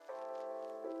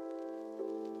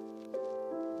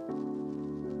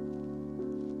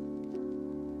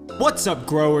What's up,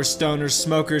 growers, stoners,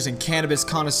 smokers, and cannabis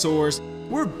connoisseurs?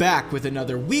 We're back with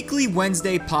another weekly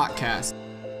Wednesday podcast.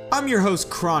 I'm your host,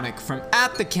 Chronic, from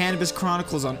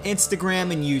 @TheCannabisChronicles on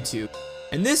Instagram and YouTube.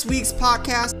 In this week's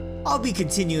podcast, I'll be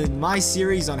continuing my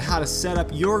series on how to set up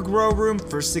your grow room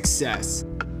for success.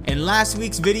 In last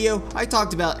week's video, I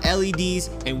talked about LEDs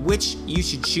and which you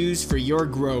should choose for your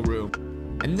grow room.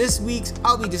 In this week's,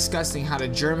 I'll be discussing how to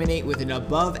germinate with an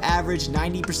above average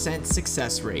 90%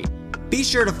 success rate. Be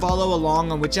sure to follow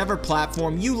along on whichever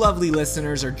platform you lovely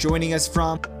listeners are joining us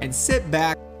from, and sit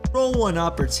back, roll one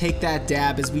up, or take that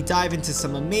dab as we dive into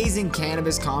some amazing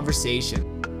cannabis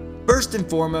conversation. First and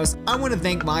foremost, I want to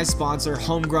thank my sponsor,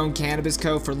 Homegrown Cannabis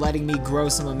Co., for letting me grow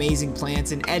some amazing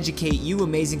plants and educate you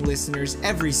amazing listeners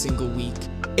every single week.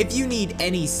 If you need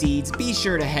any seeds, be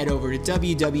sure to head over to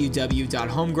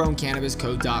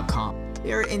www.homegrowncannabisco.com.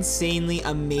 They are insanely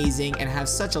amazing and have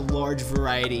such a large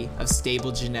variety of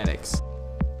stable genetics.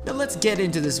 Now let's get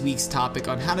into this week's topic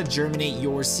on how to germinate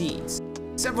your seeds.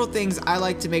 Several things I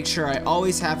like to make sure I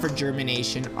always have for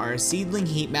germination are a seedling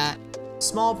heat mat,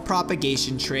 small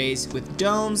propagation trays with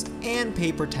domes, and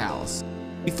paper towels.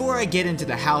 Before I get into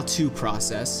the how-to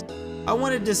process, I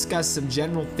want to discuss some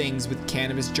general things with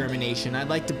cannabis germination I'd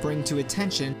like to bring to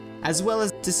attention, as well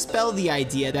as dispel the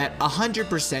idea that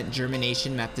 100%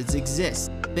 germination methods exist.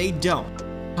 They don't.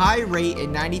 High rate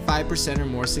and 95% or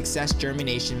more success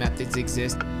germination methods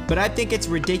exist, but I think it's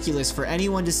ridiculous for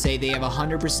anyone to say they have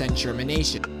 100%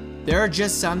 germination. There are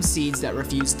just some seeds that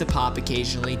refuse to pop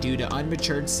occasionally due to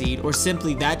unmatured seed, or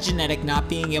simply that genetic not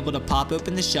being able to pop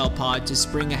open the shell pod to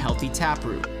spring a healthy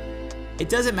taproot. It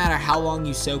doesn't matter how long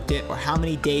you soaked it or how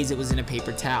many days it was in a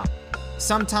paper towel.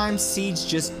 Sometimes seeds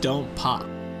just don't pop.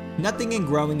 Nothing in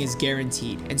growing is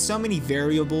guaranteed, and so many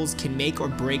variables can make or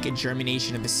break a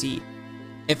germination of a seed.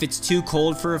 If it's too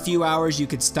cold for a few hours, you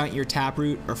could stunt your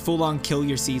taproot or full-on kill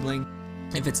your seedling.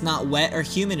 If it's not wet or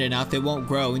humid enough, it won't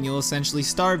grow and you'll essentially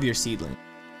starve your seedling.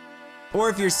 Or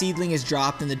if your seedling is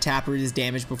dropped and the taproot is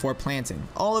damaged before planting.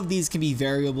 All of these can be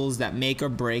variables that make or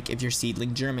break if your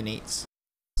seedling germinates.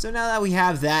 So now that we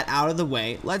have that out of the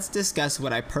way, let's discuss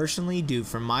what I personally do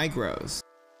for my grows.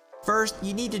 First,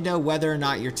 you need to know whether or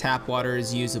not your tap water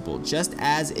is usable just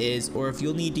as is, or if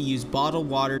you'll need to use bottled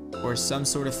water or some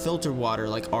sort of filter water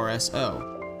like RSO.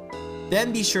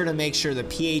 Then be sure to make sure the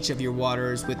pH of your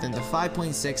water is within the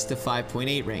 5.6 to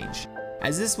 5.8 range,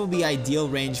 as this will be ideal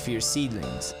range for your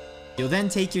seedlings. You'll then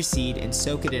take your seed and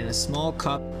soak it in a small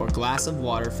cup or glass of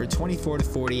water for 24 to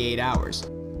 48 hours.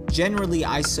 Generally,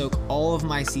 I soak all of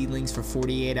my seedlings for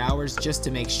 48 hours just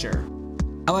to make sure.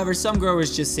 However, some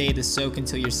growers just say to soak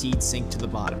until your seeds sink to the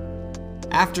bottom.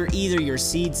 After either your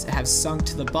seeds have sunk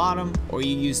to the bottom or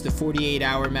you use the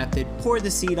 48-hour method, pour the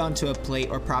seed onto a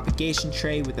plate or propagation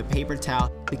tray with a paper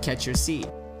towel to catch your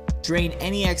seed. Drain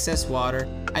any excess water.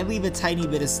 I leave a tiny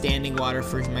bit of standing water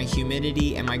for my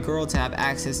humidity and my girl to have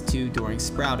access to during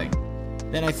sprouting.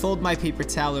 Then I fold my paper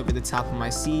towel over the top of my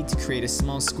seed to create a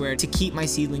small square to keep my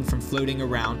seedling from floating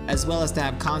around, as well as to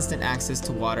have constant access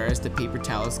to water as the paper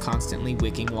towel is constantly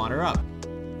wicking water up.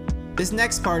 This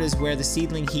next part is where the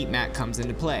seedling heat mat comes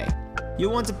into play.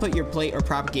 You'll want to put your plate or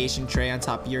propagation tray on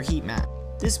top of your heat mat.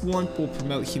 This warmth will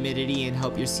promote humidity and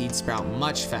help your seeds sprout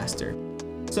much faster.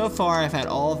 So far, I've had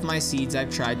all of my seeds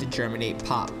I've tried to germinate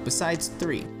pop, besides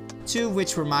 3. 2 of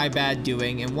which were my bad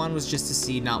doing, and 1 was just a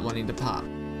seed not wanting to pop.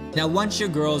 Now once your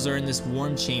girls are in this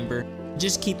warm chamber,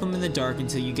 just keep them in the dark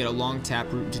until you get a long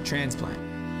taproot to transplant.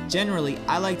 Generally,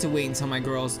 I like to wait until my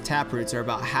girls' taproots are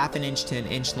about ½ an inch to an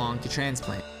inch long to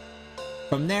transplant.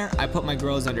 From there, I put my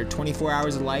girls under 24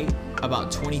 hours of light, about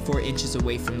 24 inches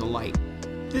away from the light.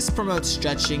 This promotes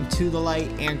stretching to the light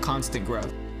and constant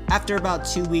growth. After about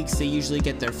 2 weeks, they usually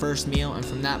get their first meal, and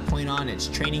from that point on, it's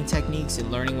training techniques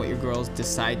and learning what your girls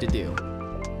decide to do.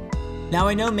 Now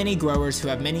I know many growers who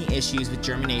have many issues with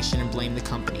germination and blame the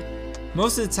company.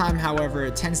 Most of the time, however,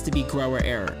 it tends to be grower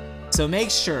error. So make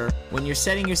sure, when you're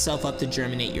setting yourself up to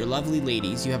germinate your lovely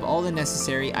ladies, you have all the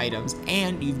necessary items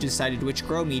and you've decided which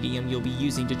grow medium you'll be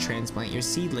using to transplant your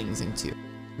seedlings into.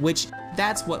 Which,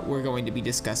 that's what we're going to be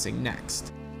discussing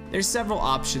next. There's several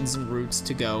options and routes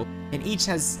to go, and each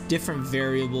has different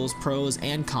variables, pros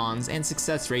and cons, and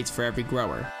success rates for every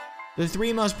grower. The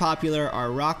 3 most popular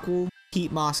are rock wool,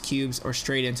 heat moss cubes, or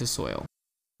straight into soil.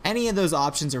 Any of those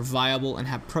options are viable and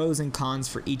have pros and cons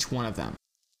for each one of them.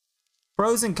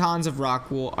 Pros and cons of rock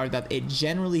wool are that it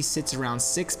generally sits around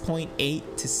 6.8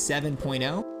 to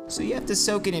 7.0, so you have to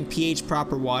soak it in pH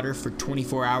proper water for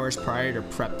 24 hours prior to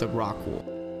prep the rock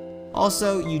wool.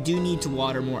 Also, you do need to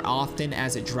water more often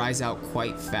as it dries out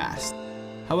quite fast.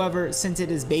 However, since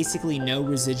it is basically no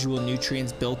residual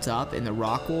nutrients built up in the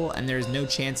rock wool and there is no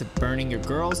chance of burning your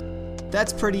girls,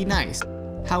 that's pretty nice.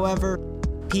 However,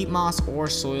 peat moss or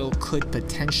soil could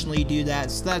potentially do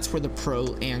that, so that's where the pro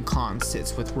and con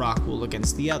sits with rock wool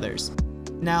against the others.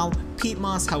 Now, peat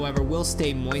moss, however, will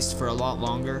stay moist for a lot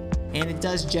longer, and it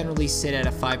does generally sit at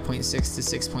a 5.6 to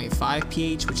 6.5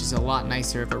 pH, which is a lot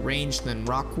nicer of a range than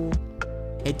rock wool.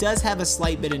 It does have a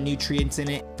slight bit of nutrients in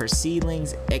it. For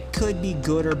seedlings, it could be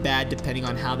good or bad depending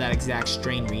on how that exact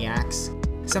strain reacts.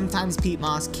 Sometimes peat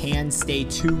moss can stay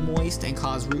too moist and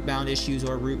cause root bound issues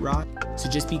or root rot, so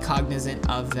just be cognizant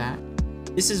of that.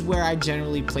 This is where I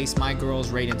generally place my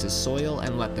girls right into soil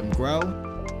and let them grow.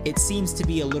 It seems to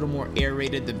be a little more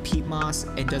aerated than peat moss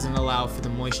and doesn't allow for the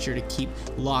moisture to keep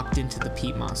locked into the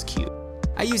peat moss cube.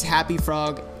 I use Happy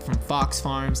Frog from Fox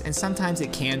Farms, and sometimes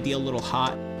it can be a little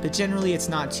hot, but generally it's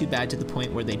not too bad to the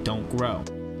point where they don't grow.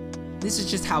 This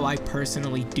is just how I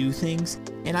personally do things,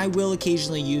 and I will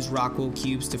occasionally use rock wool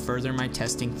cubes to further my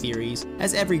testing theories,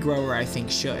 as every grower I think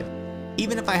should.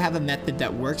 Even if I have a method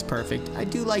that works perfect, I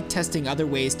do like testing other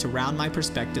ways to round my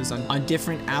perspectives on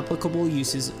different applicable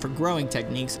uses for growing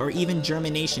techniques or even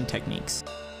germination techniques.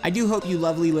 I do hope you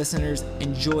lovely listeners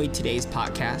enjoyed today's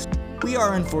podcast. We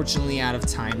are unfortunately out of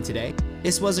time today.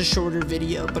 This was a shorter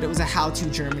video, but it was a how to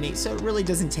germinate, so it really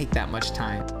doesn't take that much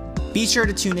time. Be sure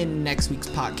to tune in to next week's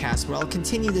podcast where I'll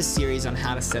continue this series on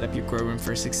how to set up your grow room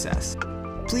for success.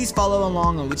 Please follow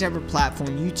along on whichever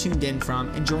platform you tuned in from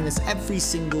and join us every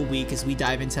single week as we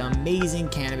dive into amazing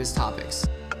cannabis topics.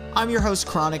 I'm your host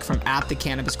Chronic from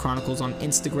 @TheCannabisChronicles on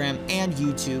Instagram and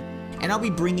YouTube, and I'll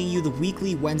be bringing you the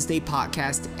weekly Wednesday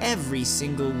podcast every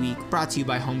single week, brought to you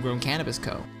by Homegrown Cannabis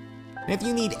Co. And if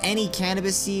you need any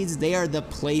cannabis seeds, they are the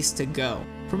place to go.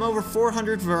 From over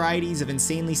 400 varieties of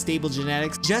insanely stable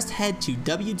genetics, just head to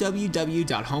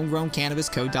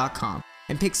www.homegrowncannabisco.com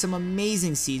and pick some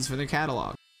amazing seeds for their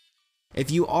catalog. If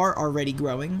you are already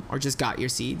growing, or just got your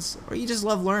seeds, or you just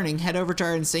love learning, head over to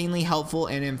our insanely helpful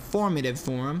and informative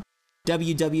forum,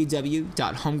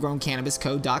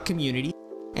 www.homegrowncannabisco.community,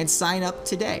 and sign up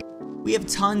today. We have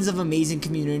tons of amazing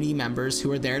community members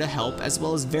who are there to help, as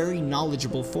well as very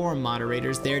knowledgeable forum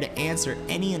moderators there to answer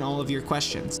any and all of your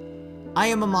questions. I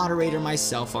am a moderator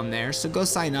myself on there, so go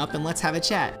sign up and let's have a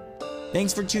chat.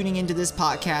 Thanks for tuning into this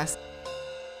podcast.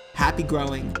 Happy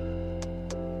growing,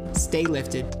 stay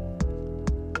lifted,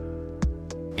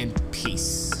 and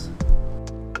peace.